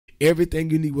Everything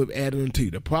you need will be added unto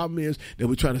you. The problem is that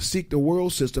we try to seek the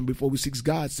world system before we seek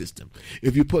God's system.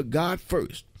 If you put God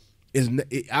first,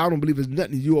 I don't believe there's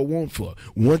nothing you will want for.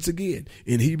 Once again,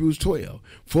 in Hebrews 12,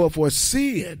 for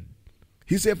seeing,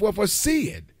 he said, for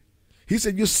seeing, he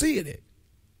said, you're seeing it,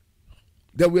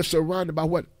 that we're surrounded by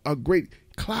what? A great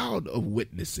cloud of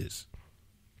witnesses.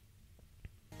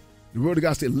 The word of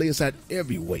God said, lay aside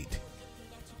every weight.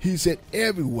 He said,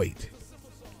 every weight.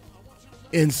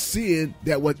 And sin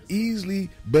that what easily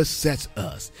besets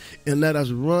us. And let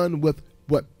us run with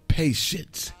what?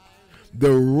 Patience.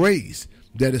 The race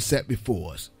that is set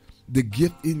before us. The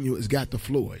gift in you has got to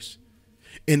flourish.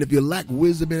 And if you lack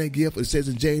wisdom in a gift, it says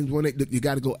in James 1:8, you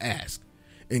got to go ask.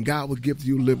 And God will give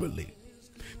you liberally.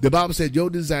 The Bible said your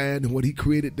design and what he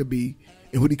created to be,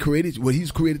 and what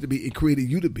he's created to be and created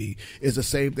you to be, is the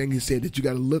same thing he said, that you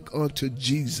got to look unto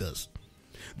Jesus,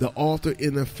 the author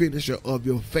and the finisher of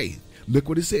your faith. Look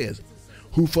what it says.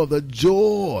 Who for the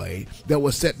joy that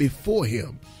was set before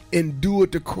him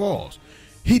endured the cross.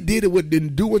 He did it with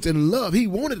endurance and love. He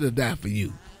wanted to die for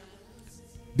you.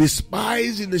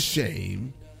 Despising the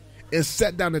shame, and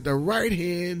sat down at the right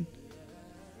hand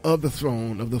of the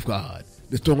throne of God,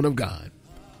 the throne of God.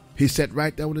 He sat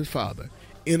right there with his Father,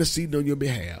 interceding on your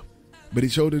behalf. But he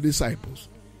showed the disciples,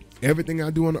 everything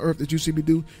I do on the earth that you see me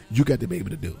do, you got to be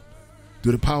able to do.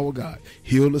 Through the power of God.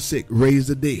 Heal the sick, raise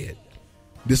the dead.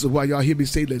 This is why y'all hear me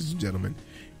say, ladies and gentlemen,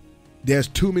 there's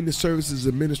too many services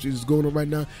and ministries that's going on right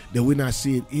now that we're not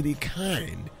seeing any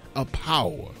kind of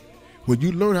power. When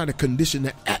you learn how to condition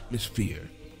the atmosphere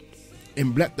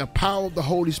and let the power of the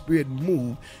Holy Spirit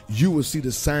move, you will see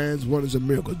the signs, wonders, and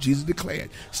miracles. Jesus declared,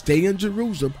 stay in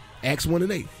Jerusalem, Acts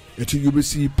 1:8, until you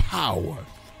receive power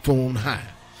from on high.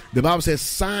 The Bible says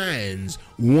signs,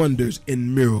 wonders,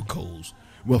 and miracles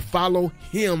will follow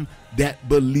him that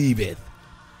believeth.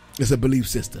 It's a belief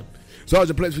system. It's always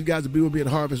a pleasure for you guys to be with me at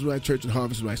Harvest Light Church and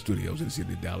Harvest Light Studios in the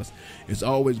city of Dallas. It's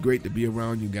always great to be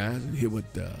around you guys and hear what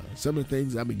some of the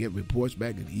things I've been getting reports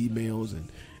back and emails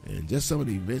and just some of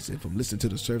the events, and from listening to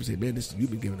the service. Hey, man,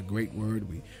 you've been giving a great word.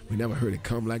 We never heard it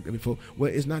come like that before.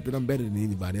 Well, it's not that I'm better than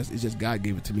anybody else. It's just God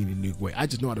gave it to me in a new way. I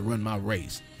just know how to run my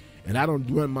race. And I don't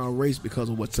run my race because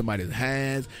of what somebody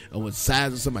has, or what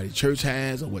size of somebody's church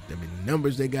has, or what many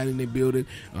numbers they got in their building,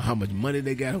 or how much money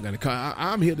they got.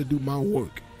 I'm here to do my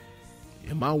work.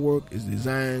 And my work is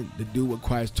designed to do what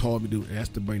Christ taught me to do, and that's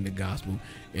to bring the gospel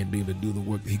and be able to do the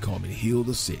work that he called me to heal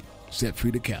the sick, set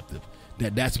free the captive.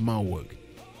 That's my work.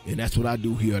 And that's what I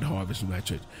do here at Harvest Light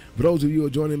Church. For those of you who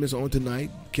are joining us on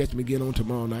tonight, catch me again on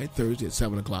tomorrow night, Thursday at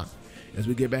 7 o'clock. As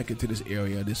we get back into this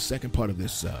area, this second part of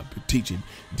this teaching,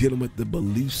 dealing with the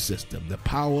belief system, the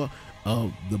power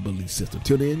of the belief system.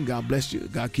 Till then, God bless you,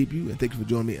 God keep you, and thank you for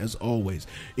joining me as always.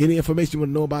 Any information you want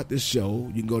to know about this show,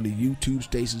 you can go to YouTube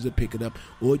stations and pick it up,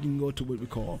 or you can go to what we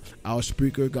call our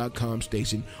Spreaker.com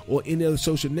station, or any other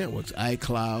social networks,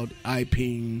 iCloud,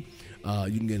 iPing.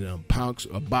 You can get it on Punks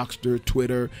or Boxster,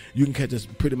 Twitter. You can catch us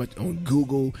pretty much on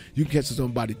Google. You can catch us on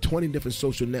about 20 different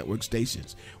social network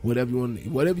stations. Whatever you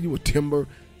want, Timber.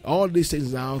 All of these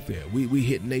stations are out there. We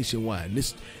hit nationwide.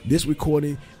 This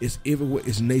recording is everywhere.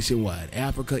 It's nationwide.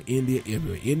 Africa, India,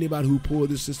 everywhere. Anybody who pulled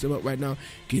this system up right now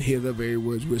can hear the very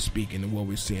words we're speaking and what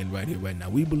we're saying right here, right now.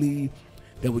 We believe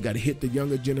that we got to hit the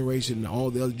younger generation and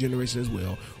all the other generations as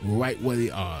well, right where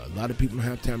they are. A lot of people don't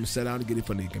have time to sit down and get in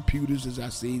front of their computers, as I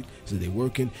see, so they're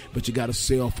working, but you got a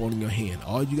cell phone in your hand.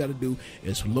 All you got to do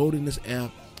is load in this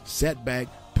app, sit back,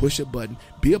 push a button,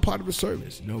 be a part of the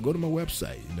service. Go to my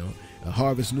website,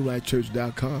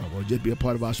 harvestnewlightchurch.com, or just be a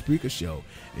part of our speaker show,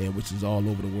 which is all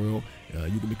over the world.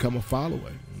 You can become a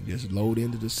follower. Just load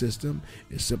into the system.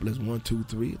 It's simple as 1, 2,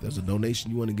 3. If there's a donation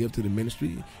you want to give to the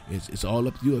ministry, it's all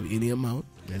up to you of any amount.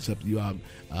 It's up to you. I'm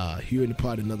here in the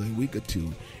part another week or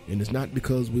two, and it's not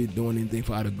because we're doing anything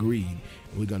for out of greed.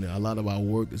 A lot of our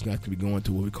work is going to be going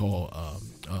to what we call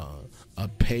a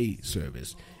paid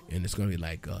service. And it's going to be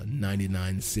like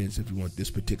 99 cents if you want this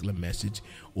particular message.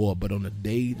 But on the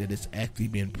day that it's actually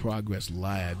being progressed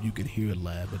live, you can hear it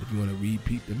live. But if you want to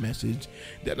repeat the message,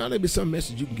 then there'll be some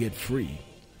message you can get free.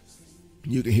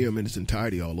 You can hear them in its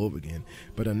entirety all over again.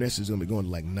 But our message is going to be going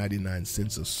to like 99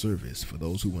 cents a service. For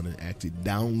those who want to actually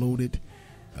download it,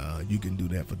 you can do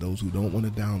that. For those who don't want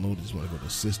to download it, just want to go to the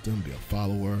system, be a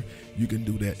follower, you can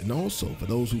do that. And also, for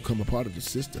those who come a part of the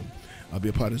system, I'll be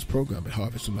a part of this program at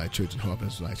Harvest Light Church and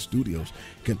Harvest Light Studios.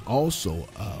 You can also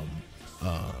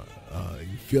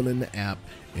fill in the app,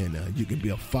 and you can be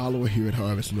a follower here at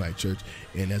Harvest Light Church.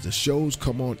 And as the shows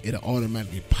come on, it'll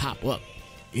automatically pop up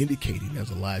indicating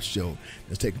there's a live show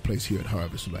that's taking place here at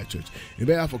Harvest United Church. And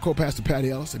behalf of co-pastor Patty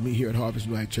Ellis and me here at Harvest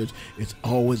United Church, it's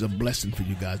always a blessing for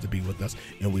you guys to be with us,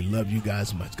 and we love you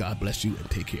guys much. God bless you, and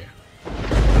take care.